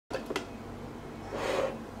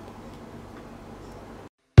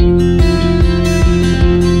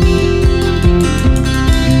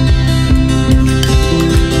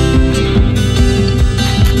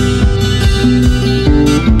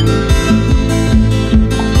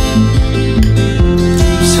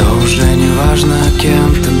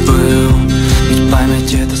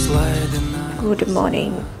Good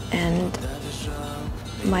morning, and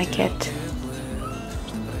my cat.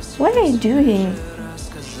 What are you doing?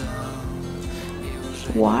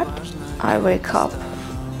 What? I wake up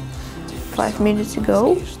 5 minutes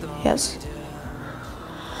ago. Yes.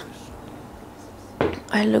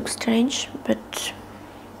 I look strange, but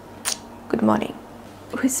good morning.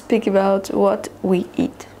 We speak about what we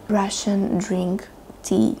eat. Russian drink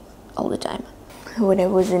tea all the time. When I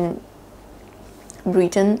was in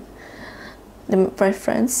Britain, my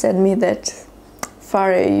friends said me that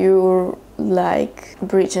Farah, you're like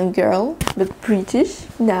Britain girl, but British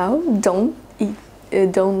now don't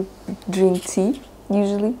drink tea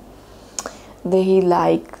usually. They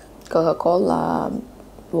like Coca-Cola,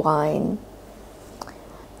 wine.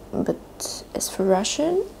 But as for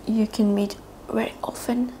Russian, you can meet very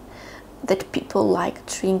often that people like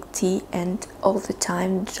drink tea and all the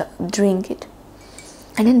time drink it.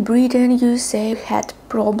 And in Britain, you say had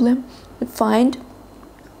problem to find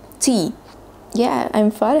tea. Yeah,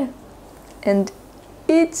 I'm Farah, and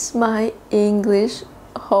it's my English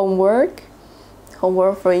homework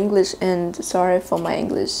for English, and sorry for my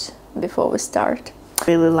English before we start.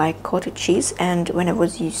 I really like cottage cheese, and when I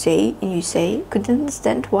was in USA, couldn't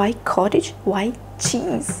understand why cottage, why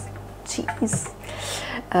cheese.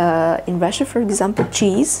 In Russia, for example,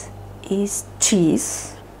 cheese is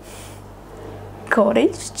cheese.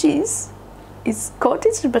 Cottage cheese is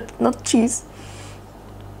cottage, but not cheese.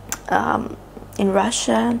 In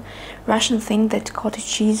Russian think that cottage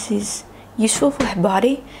cheese is useful for the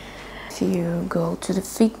body. If you go to the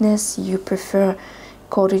fitness, you prefer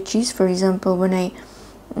cottage cheese. For example, when I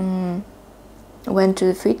went to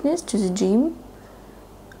the fitness, to the gym,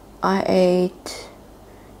 I ate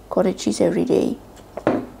cottage cheese every day.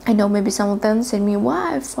 I know maybe some of them said me,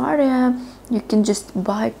 why Farah, you can just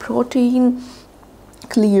buy protein,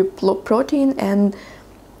 clear protein and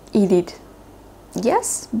eat it.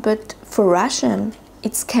 Yes, but for Russian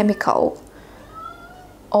it's chemical.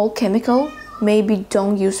 All chemical maybe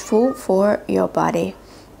don't useful for your body.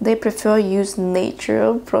 They prefer use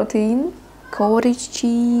natural protein, cottage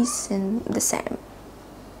cheese and the same.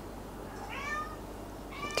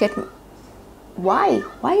 Cat, why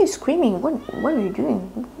are you screaming? What are you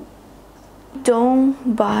doing?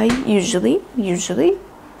 Don't buy usually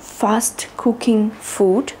fast cooking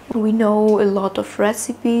food. We know a lot of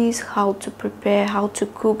recipes, how to prepare, how to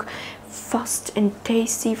cook fast and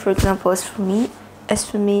tasty. For example, as for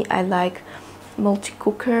me, I like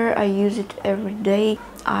multi-cooker. I use it every day.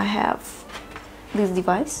 I have this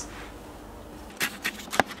device,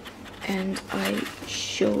 and I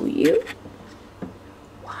show you.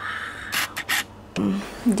 Wow.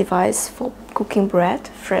 Device for cooking bread,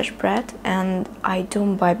 fresh bread, and I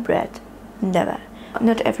don't buy bread, never.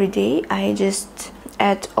 Not every day, I just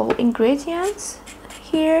add all ingredients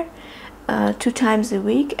here 2 times a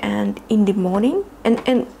week, and in the morning,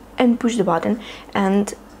 and push the button,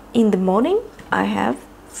 and in the morning I have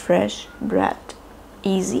fresh bread.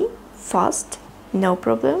 Easy, fast, no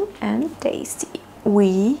problem, and tasty.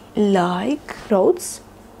 We like groats,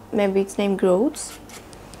 maybe it's named groats,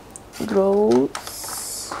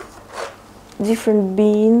 different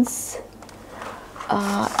beans,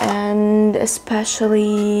 and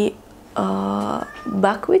especially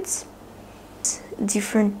buckwheats,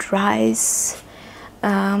 different rice,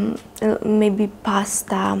 maybe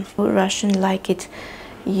pasta. Russian like it.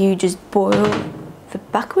 You just boil the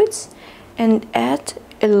buckwheats and add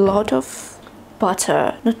a lot of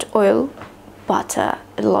butter, not oil, butter,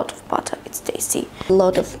 a lot of butter. It's tasty. A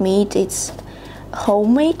lot of meat. It's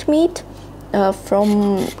homemade meat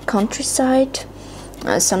from countryside.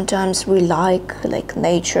 Sometimes we like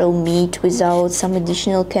natural meat without some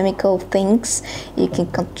additional chemical things you can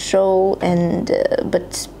control, and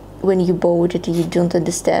but when you bought it you don't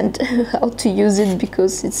understand how to use it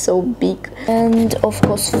because it's so big. And of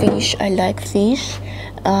course fish. I like fish,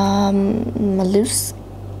 mollusks,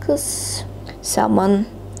 salmon.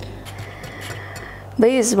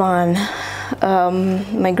 This one,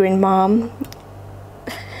 my grandma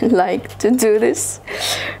like to do this.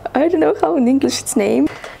 I don't know how in English it's named.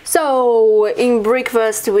 So in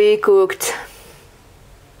breakfast we cooked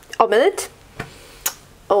omelet,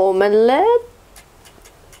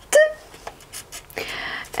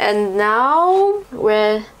 and now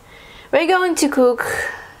we're going to cook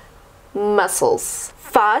mussels.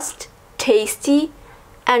 Fast, tasty,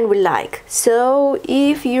 and we like. So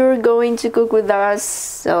if you're going to cook with us,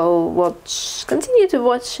 so continue to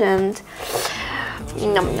watch and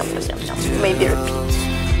maybe repeat.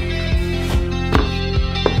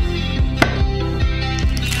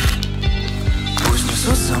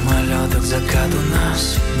 Самолеты к закату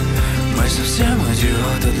нас. Мы совсем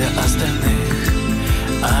идиоты для остальных.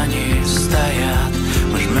 Они стоят,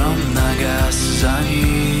 мы жмем на газ за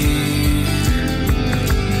них.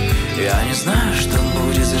 Я не знаю, что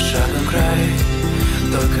будет за шагом край,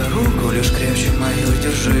 только руку лишь крепче мою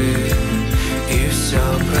держи, и все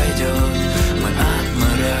пройдет. Мы ад, мы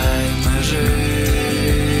рай, мы жизнь.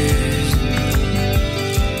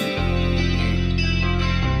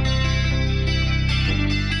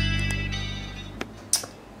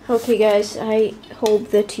 Okay guys, I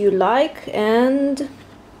hope that you like, and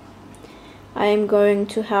I'm going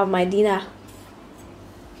to have my dinner.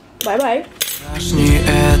 Bye bye. Вчерашний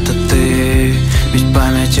это ты, ведь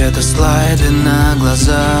память это слайды на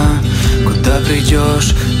глаза. Куда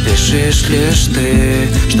придешь, решишь лишь ты,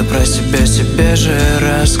 что про себя себе же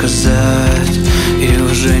рассказать. И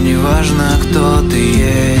уже не важно, кто ты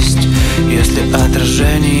есть, если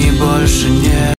отражений больше нет.